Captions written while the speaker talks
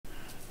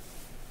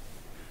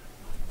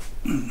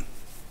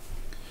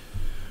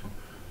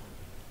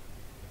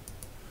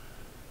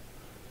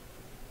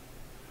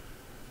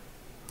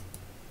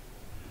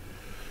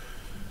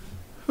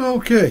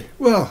Okay,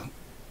 well,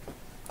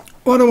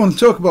 what I want to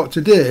talk about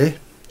today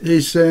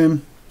is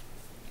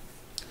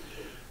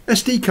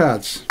SD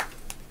cards,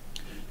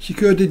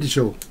 secure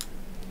digital,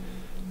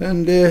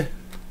 and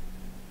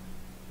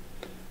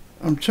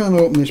I'm trying to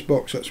open this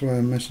box, that's why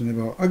I'm messing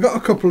about. I got a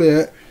couple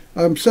here,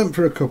 I'm sent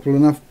for a couple,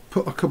 and I've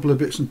put a couple of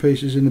bits and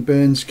pieces in the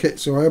Bairns kit,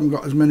 so I haven't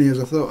got as many as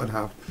I thought I'd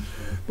have.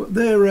 But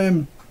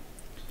they're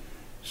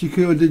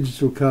secure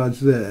digital cards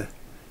there.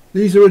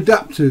 These are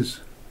adapters.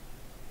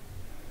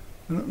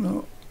 I don't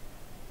know.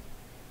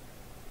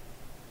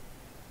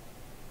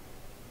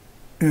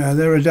 Yeah,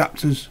 they're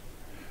adapters,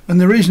 and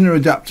the reason they're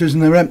adapters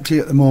and they're empty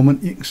at the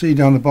moment, you can see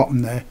down the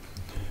bottom there,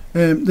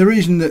 the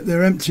reason that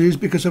they're empty is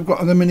because I've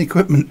got them in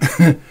equipment.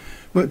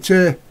 But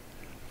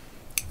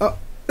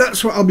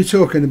that's what I'll be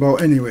talking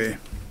about anyway.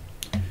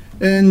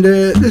 And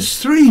there's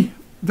three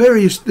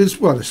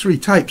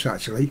types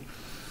actually.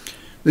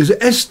 There's a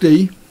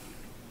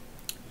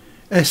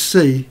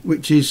SDSC,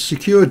 which is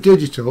secure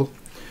digital,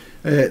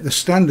 the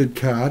standard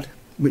card,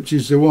 which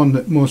is the one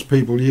that most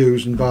people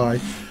use and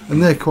buy,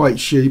 and they're quite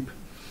cheap.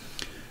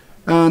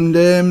 And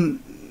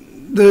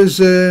there's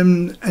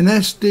an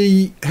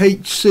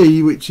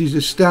SDHC, which is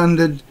a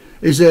standard,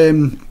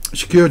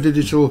 secure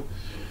digital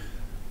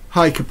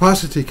high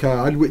capacity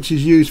card, which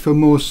is used for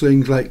most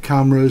things like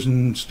cameras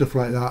and stuff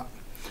like that.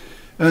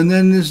 And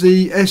then there's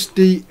the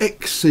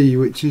SDXC,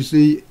 which is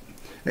the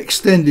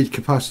extended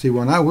capacity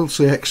one. I will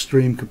say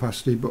extreme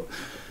capacity, but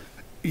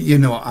you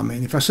know what I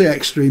mean. If I say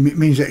extreme, it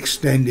means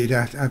extended.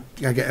 I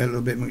get a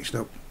little bit mixed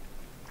up.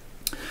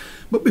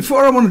 But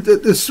before I want to,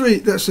 there's three.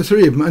 That's the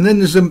three of them, and then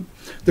there's the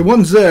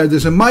ones there.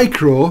 There's a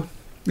micro,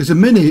 there's a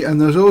mini,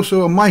 and there's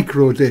also a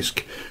micro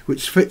disc,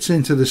 which fits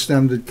into the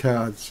standard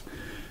cards,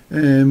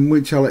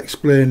 which I'll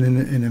explain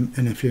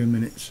in a few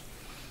minutes.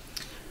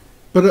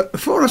 But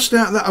before I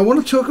start that, I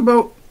want to talk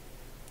about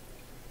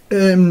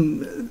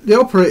the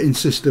operating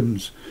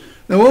systems.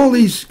 Now, all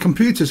these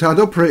computers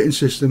had operating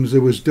systems. There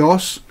was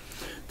DOS,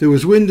 there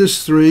was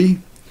Windows 3,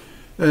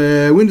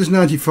 Windows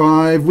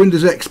 95,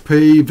 Windows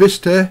XP,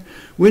 Vista,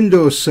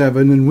 Windows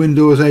 7 and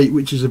Windows 8,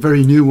 which is a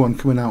very new one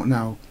coming out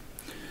now.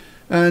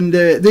 And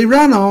they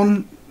ran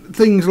on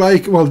things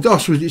like, well,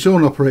 DOS was its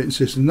own operating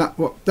system. That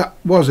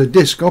was a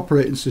disk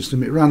operating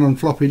system. It ran on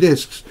floppy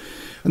disks,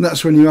 and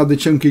that's when you had the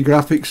chunky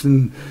graphics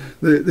and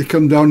they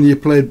come down and you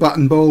played bat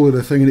and ball with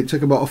the thing, and it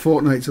took about a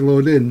fortnight to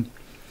load in.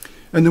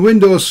 And the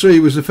Windows 3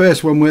 was the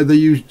first one where they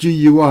used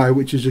GUI,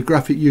 which is a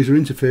graphic user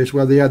interface,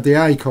 where they had the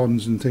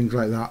icons and things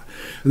like that.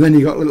 And then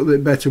you got a little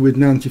bit better with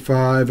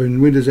 95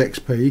 and Windows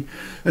XP.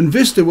 And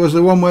Vista was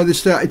the one where they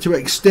started to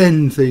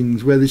extend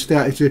things, where they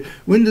started to...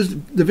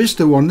 the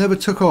Vista one never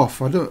took off.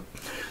 There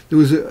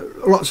was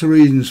lots of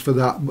reasons for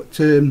that, but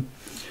in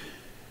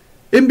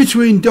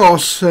between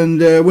DOS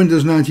and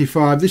Windows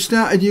 95, they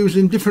started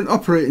using different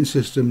operating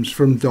systems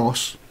from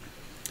DOS,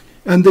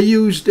 and they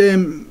used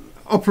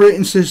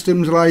operating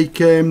systems like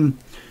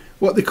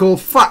what they call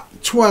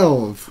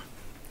FAT12.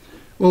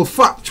 Well,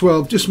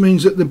 FAT12 just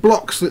means that the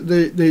blocks that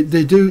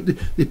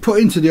they put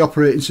into the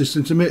operating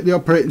system to make the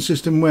operating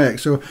system work.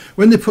 So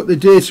when they put the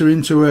data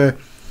into a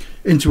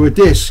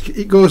disk,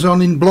 it goes on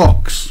in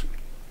blocks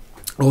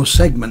or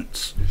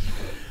segments.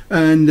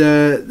 And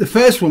the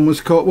first one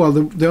was called, well,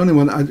 the only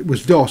one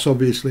was DOS,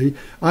 obviously.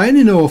 I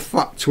only know of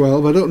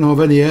FAT12. I don't know of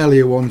any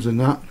earlier ones than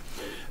that.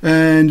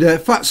 And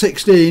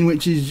FAT16,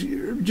 which is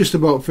just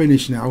about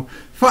finished now.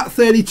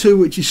 FAT32,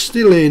 which is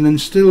still in, and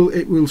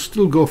it will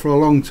still go for a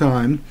long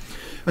time.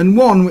 And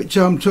one which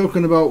I'm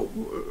talking about,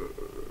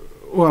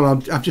 well,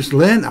 I've just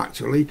learned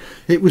actually.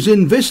 It was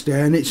in Vista,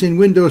 and it's in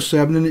Windows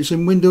 7, and it's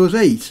in Windows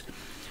 8,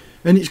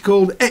 and it's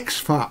called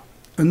exFAT,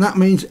 and that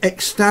means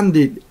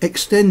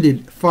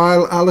extended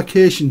file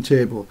allocation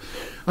table.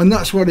 And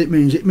that's what it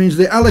means. It means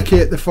they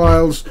allocate the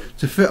files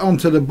to fit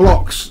onto the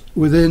blocks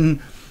within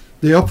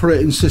the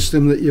operating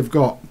system that you've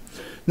got.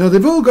 Now,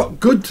 they've all got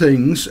good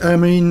things. I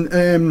mean,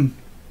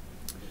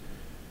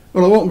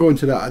 well, I won't go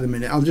into that in a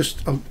minute. I'll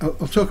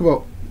talk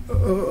about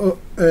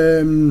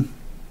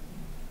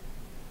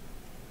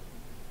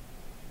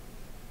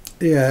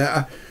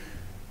yeah,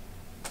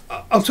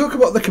 I'll talk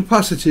about the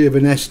capacity of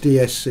an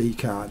SDSC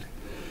card.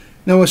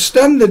 Now, a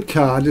standard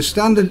card, a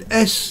standard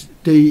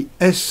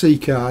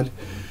SDSC card,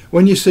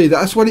 when you see that,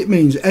 that's what it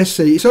means, SC.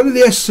 It's only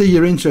the SC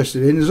you're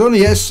interested in. There's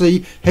only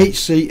SC,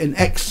 HC and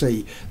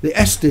XC. The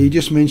SD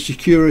just means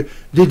secure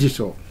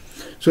digital.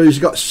 So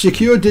you've got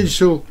secure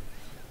digital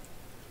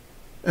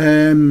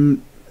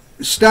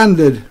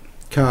standard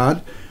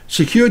card,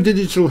 secure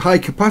digital high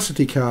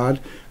capacity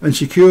card, and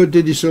secure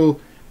digital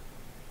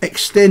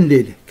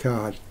extended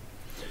card.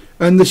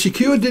 And the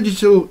secure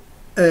digital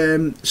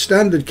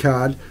standard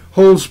card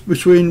holds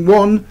between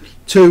 1,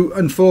 2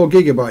 and 4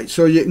 gigabytes.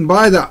 So you can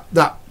buy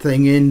that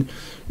thing in,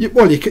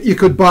 you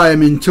could buy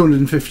them in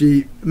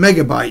 250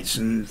 megabytes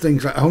and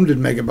things like 100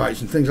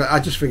 megabytes and things like, I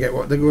just forget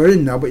what they were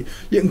in now, but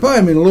you can buy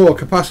them in lower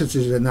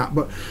capacities than that.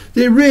 But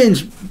they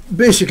range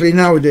basically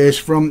nowadays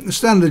from the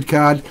standard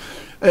card,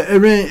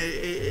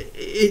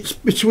 it's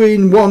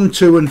between 1,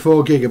 2 and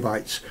 4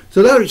 gigabytes.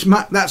 So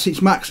that's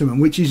its maximum,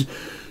 which is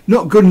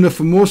not good enough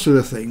for most of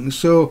the things.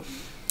 So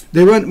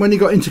when you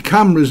got into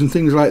cameras and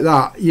things like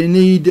that, you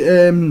need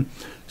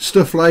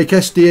stuff like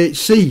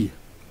SDHC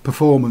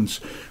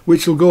performance,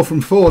 which will go from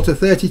 4 to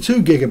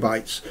 32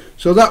 gigabytes.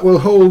 So that will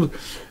hold,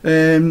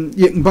 you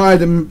can buy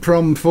them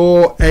from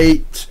 4,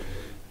 8,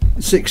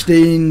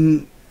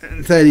 16,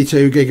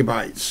 32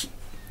 gigabytes.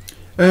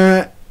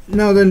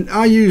 Now then,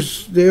 I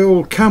use the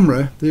old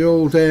camera, the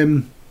old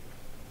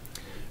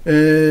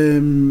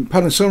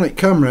Panasonic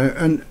camera,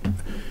 and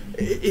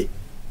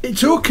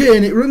it's okay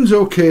and it runs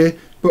okay,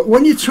 but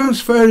when you're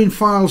transferring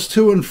files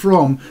to and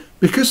from,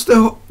 because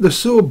they're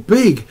so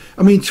big,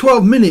 I mean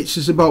 12 minutes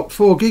is about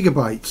 4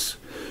 gigabytes.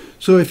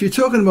 So if you're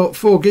talking about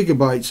 4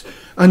 gigabytes,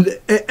 and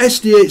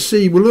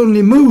SDHC will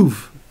only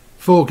move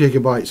 4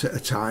 gigabytes at a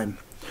time.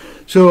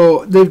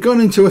 So they've gone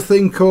into a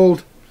thing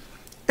called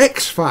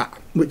exFAT,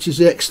 which is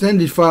the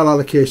extended file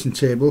allocation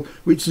table,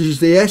 which is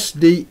the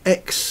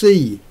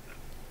SDXC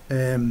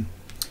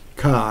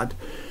card,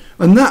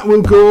 and that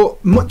will go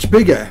much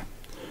bigger,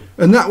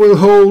 and that will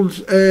hold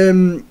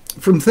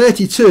from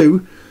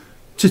 32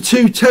 to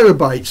 2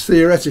 terabytes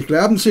theoretically.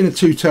 I haven't seen a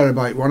 2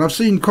 terabyte one. I've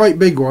seen quite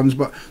big ones,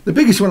 but the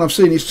biggest one I've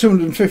seen is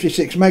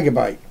 256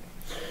 megabyte.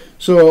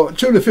 So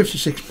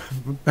 256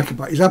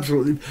 megabyte is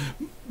absolutely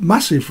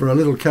massive for a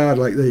little card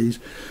like these.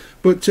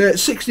 But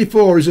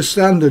 64 is a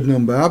standard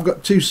number. I've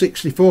got 2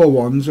 64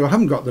 ones, so I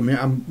haven't got them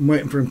yet. I'm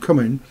waiting for them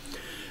coming,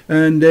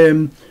 and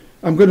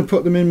I'm going to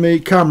put them in my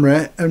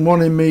camera and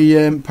one in my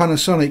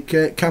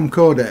Panasonic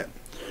camcorder.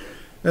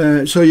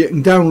 So you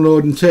can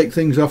download and take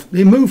things off.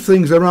 They move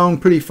things around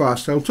pretty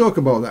fast. I'll talk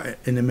about that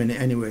in a minute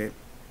anyway.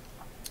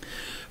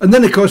 And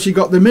then of course you've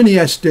got the mini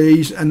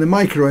SDs and the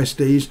micro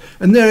SDs,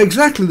 and they're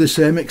exactly the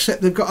same,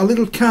 except they've got a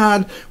little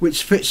card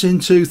which fits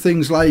into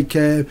things like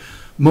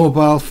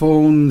mobile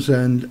phones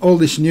and all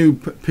this new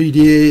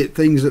PDA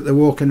things that they're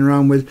walking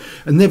around with,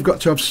 and they've got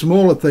to have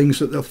smaller things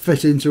that they'll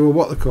fit into, or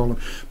what they call them.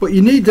 But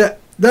you need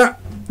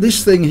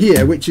this thing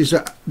here, which is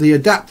the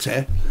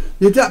adapter.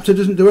 The adapter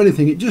doesn't do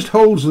anything, it just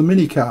holds the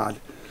mini card,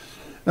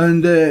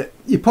 and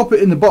you pop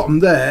it in the bottom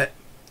there,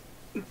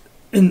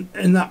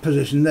 in that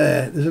position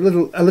there. There's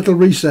a little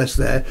recess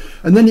there,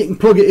 and then you can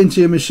plug it into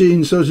your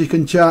machine so as you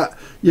can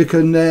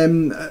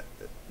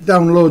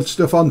download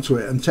stuff onto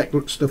it and take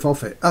stuff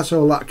off it. That's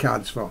all that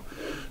card's for.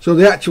 So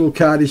the actual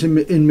card is in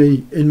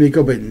me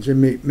gubbins,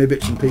 in me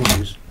bits and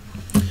pieces.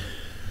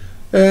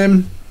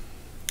 There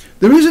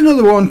is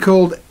another one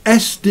called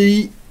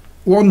SD10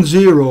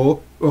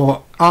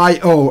 or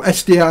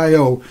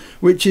SDIO,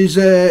 which is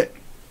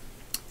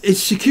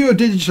it's secure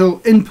digital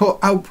input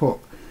output,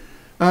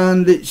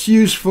 and it's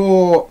used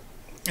for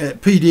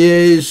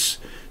PDAs,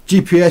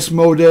 GPS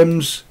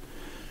modems,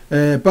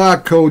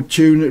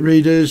 barcode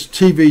readers,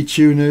 TV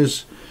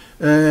tuners,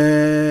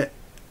 and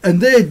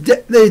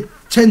they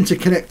tend to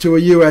connect to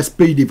a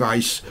USB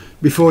device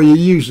before you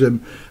use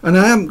them. And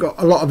I haven't got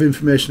a lot of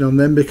information on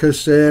them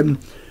because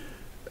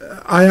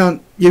I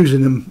aren't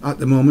using them at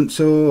the moment,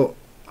 so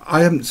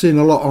I haven't seen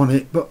a lot on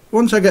it. But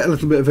once I get a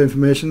little bit of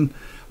information,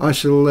 I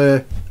shall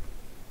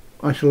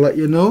let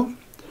you know,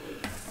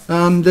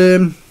 and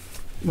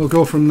we'll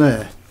go from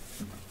there.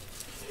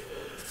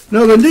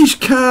 Now then, these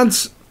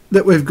cards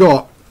that we've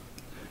got,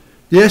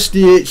 the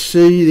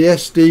SDHC,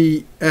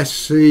 the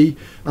SDSC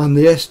and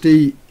the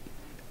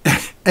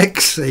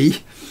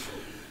SDXC,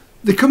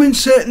 they come in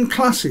certain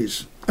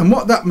classes, and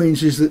what that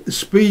means is that the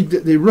speed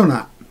that they run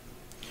at.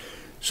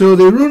 So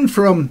they run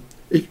from,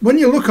 when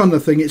you look on the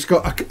thing, it's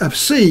got a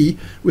C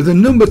with a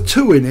number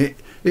 2 in it.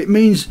 It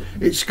means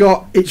it's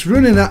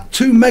running at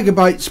 2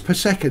 megabytes per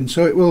second.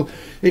 So it will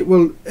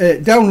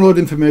download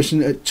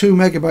information at 2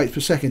 megabytes per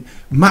second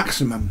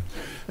maximum.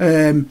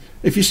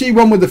 If you see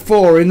one with a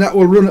 4 in, that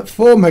will run at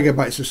 4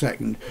 megabytes a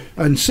second,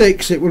 and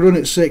 6, it will run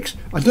at 6.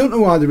 I don't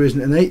know why there isn't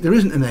an 8. There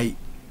isn't an 8.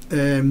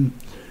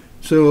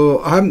 So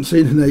I haven't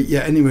seen an 8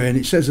 yet anyway, and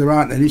it says there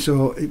aren't any,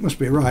 so it must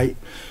be right.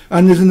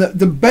 And there's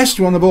the best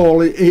one of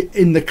all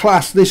in the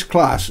class, this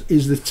class,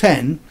 is the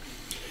 10,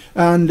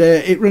 and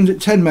it runs at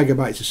 10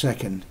 megabytes a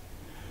second.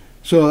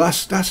 So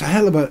that's a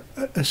hell of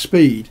a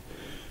speed.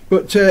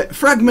 But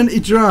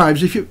fragmented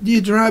drives, if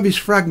your drive is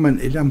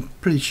fragmented, I'm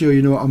pretty sure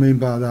you know what I mean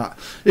by that.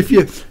 If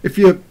your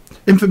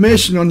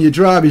information on your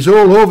drive is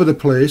all over the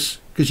place,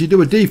 because you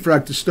do a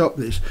defrag to stop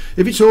this,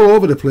 if it's all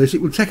over the place,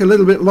 it will take a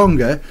little bit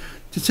longer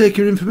to take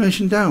your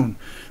information down.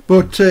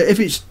 But if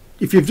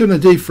you've done a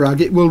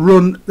defrag, it will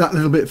run that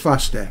little bit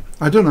faster.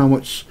 I don't know how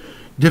much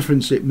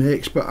difference it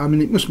makes, but I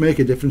mean it must make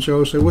a difference, or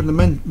else I wouldn't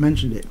have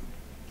mentioned it.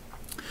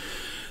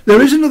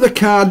 There is another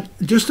card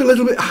just a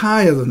little bit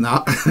higher than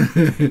that,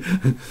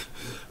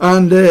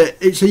 and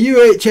it's a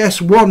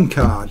UHS-1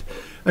 card,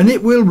 and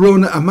it will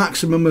run at a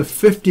maximum of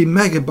 50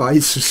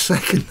 megabytes a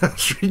second.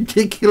 That's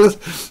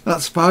ridiculous.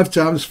 That's 5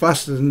 times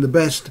faster than the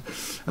best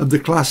of the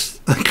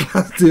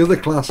the other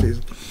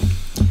classes.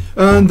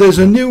 And there's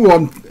a new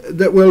one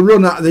that will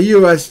run at the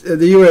UH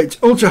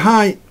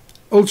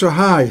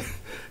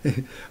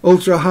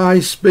ultra high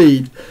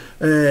speed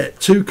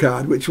 2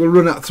 card, which will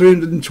run at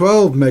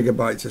 312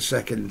 megabytes a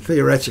second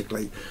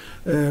theoretically.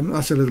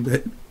 That's a little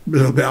bit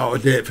out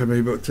of date for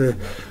me, but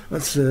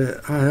that's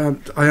I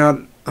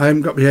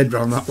haven't got my head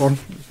around that one.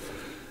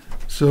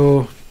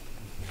 So,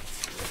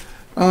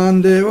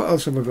 and what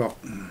else have I got?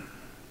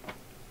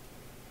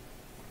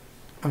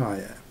 Oh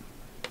yeah.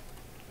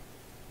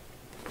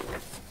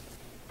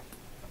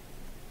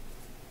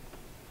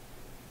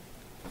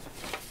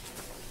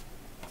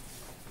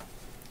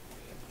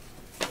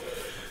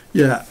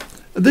 Yeah,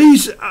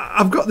 these,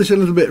 I've got this a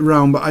little bit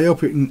wrong, but I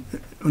hope you can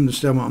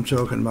understand what I'm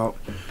talking about.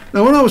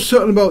 Now, when I was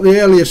talking about the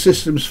earlier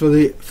systems for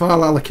the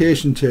file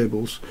allocation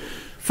tables,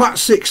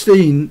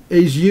 FAT16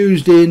 is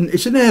used in,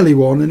 it's an early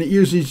one, and it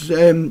uses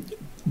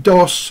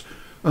DOS,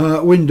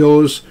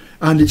 Windows,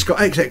 and it's got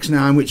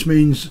XX9, which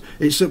means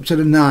it's up to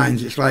the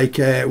 9s. It's like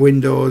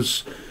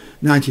Windows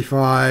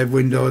 95,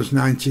 Windows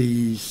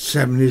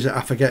 97, is it?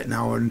 I forget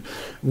now, and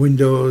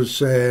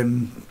Windows...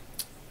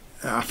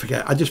 I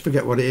just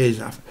forget what it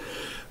is.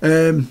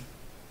 And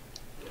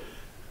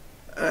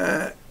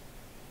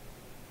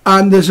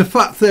there's a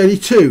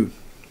FAT32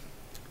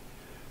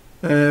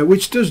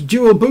 which does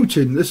dual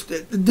booting.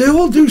 They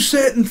all do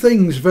certain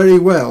things very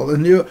well,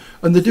 and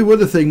they do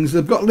other things.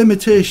 They've got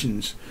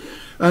limitations.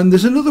 And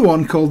there's another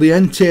one called the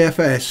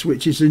NTFS,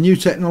 which is a new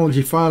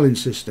technology filing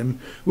system,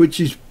 which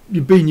you've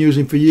been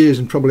using for years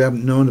and probably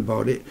haven't known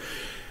about it.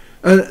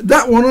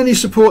 That one only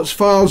supports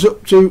files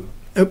up to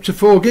 4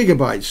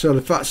 gigabytes, so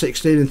the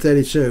FAT16 and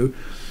 32,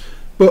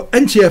 but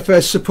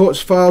NTFS supports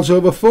files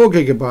over 4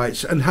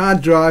 gigabytes and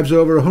hard drives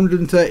over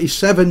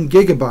 137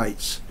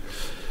 gigabytes,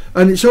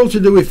 and it's all to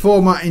do with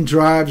formatting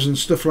drives and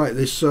stuff like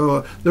this,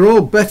 so they're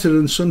all better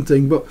than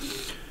something. But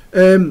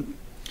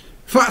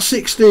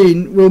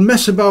FAT16 will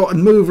mess about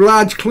and move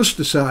large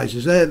cluster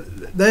sizes.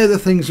 They're the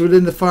things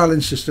within the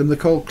filing system. They're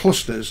called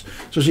clusters,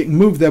 so you can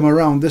move them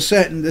around. They're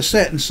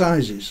certain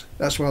sizes.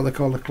 That's why they're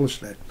called a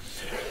cluster.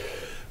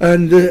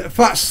 And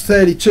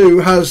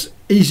FAT32 has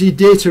easy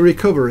data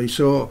recovery,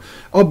 so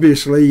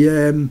obviously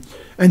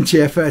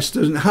NTFS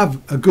doesn't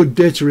have a good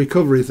data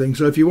recovery thing.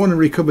 So if you want to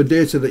recover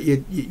data that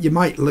you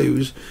might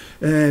lose,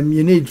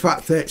 you need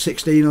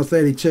FAT16 or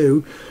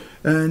 32.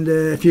 And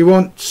if you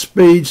want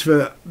speeds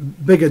for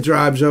bigger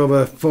drives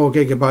over 4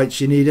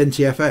 gigabytes, you need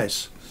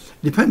NTFS.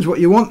 Depends what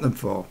you want them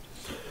for.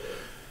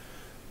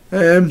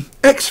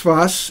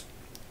 XFAT,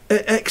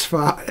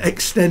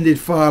 Extended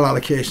File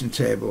Allocation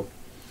Table.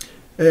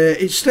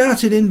 It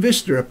started in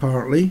Vista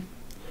apparently,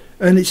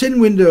 and it's in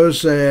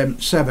Windows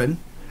 7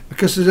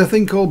 because there's a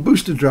thing called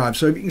booster drive.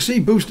 So if you can see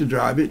booster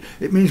drive,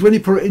 it means when you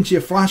put it into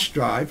your flash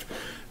drive,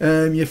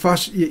 you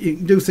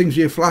can do things with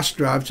your flash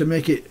drive to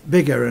make it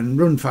bigger and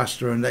run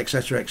faster and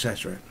etc,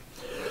 etc.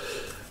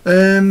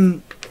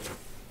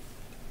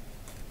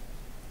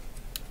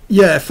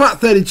 Yeah,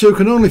 FAT32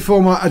 can only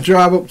format a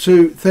drive up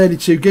to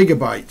 32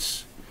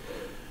 gigabytes.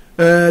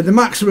 The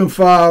maximum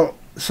file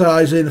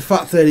size in a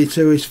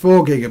FAT32 is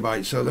 4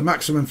 gigabytes, so the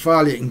maximum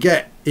file you can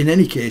get in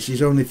any case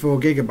is only 4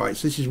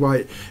 gigabytes. This is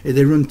why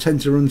they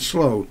tend to run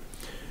slow.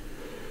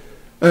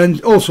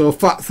 And also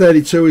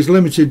FAT32 is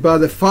limited by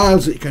the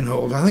files it can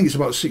hold. I think it's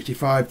about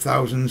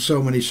 65,000,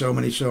 so many,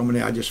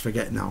 I just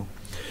forget now.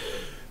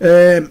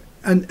 And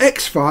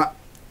XFAT,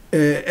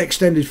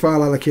 Extended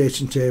File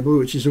Allocation Table,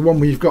 which is the one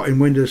we've got in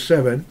Windows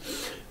 7,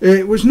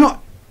 it was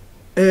not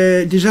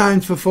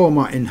designed for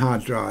formatting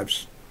hard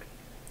drives.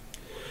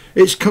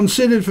 It's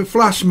considered for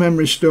flash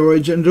memory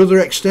storage and other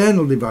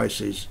external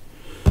devices.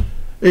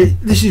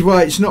 This is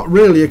why it's not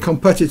really a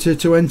competitor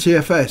to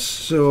NTFS,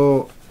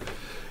 so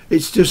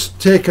it's just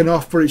taken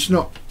off, but it's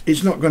not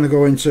going to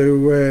go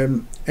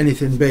into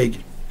anything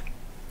big.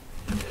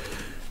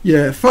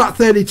 Yeah,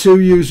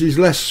 FAT32 uses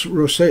less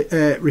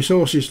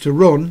resources to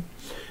run.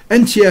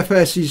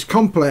 NTFS is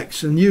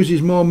complex and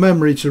uses more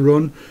memory to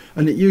run,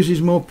 and it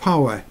uses more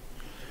power.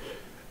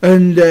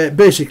 And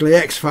basically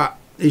XFAT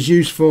is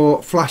used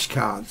for flash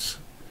cards.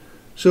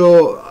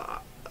 So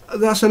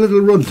that's a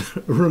little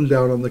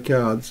rundown on the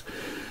cards.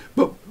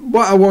 But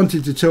what I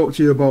wanted to talk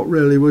to you about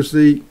really was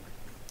the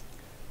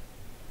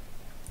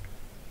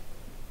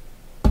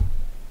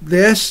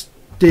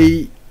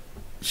SD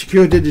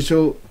Secure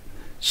Digital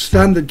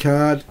Standard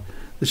card,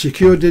 the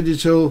Secure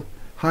Digital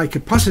High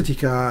Capacity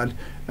card,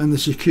 and the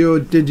Secure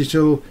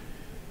Digital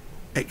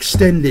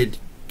Extended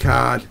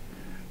card,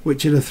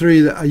 which are the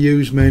three that I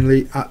use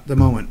mainly at the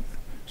moment.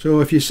 So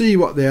if you see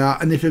what they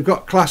are, and if you've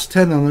got class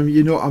 10 on them,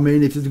 you know what I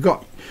mean. If you've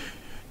got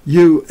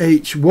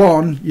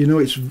UH1, you know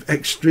it's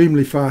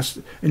extremely fast,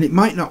 and it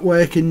might not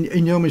work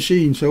in your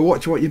machine, so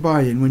watch what you're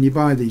buying when you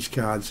buy these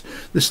cards.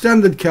 The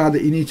standard card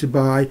that you need to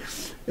buy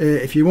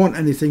if you want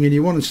anything and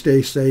you want to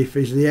stay safe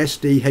is the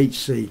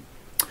SDHC,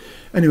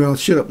 Anyway, I'll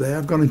shut up there.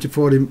 I've gone into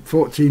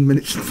 14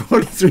 minutes and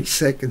 43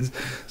 seconds.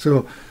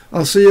 So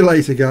I'll see you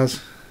later,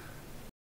 guys.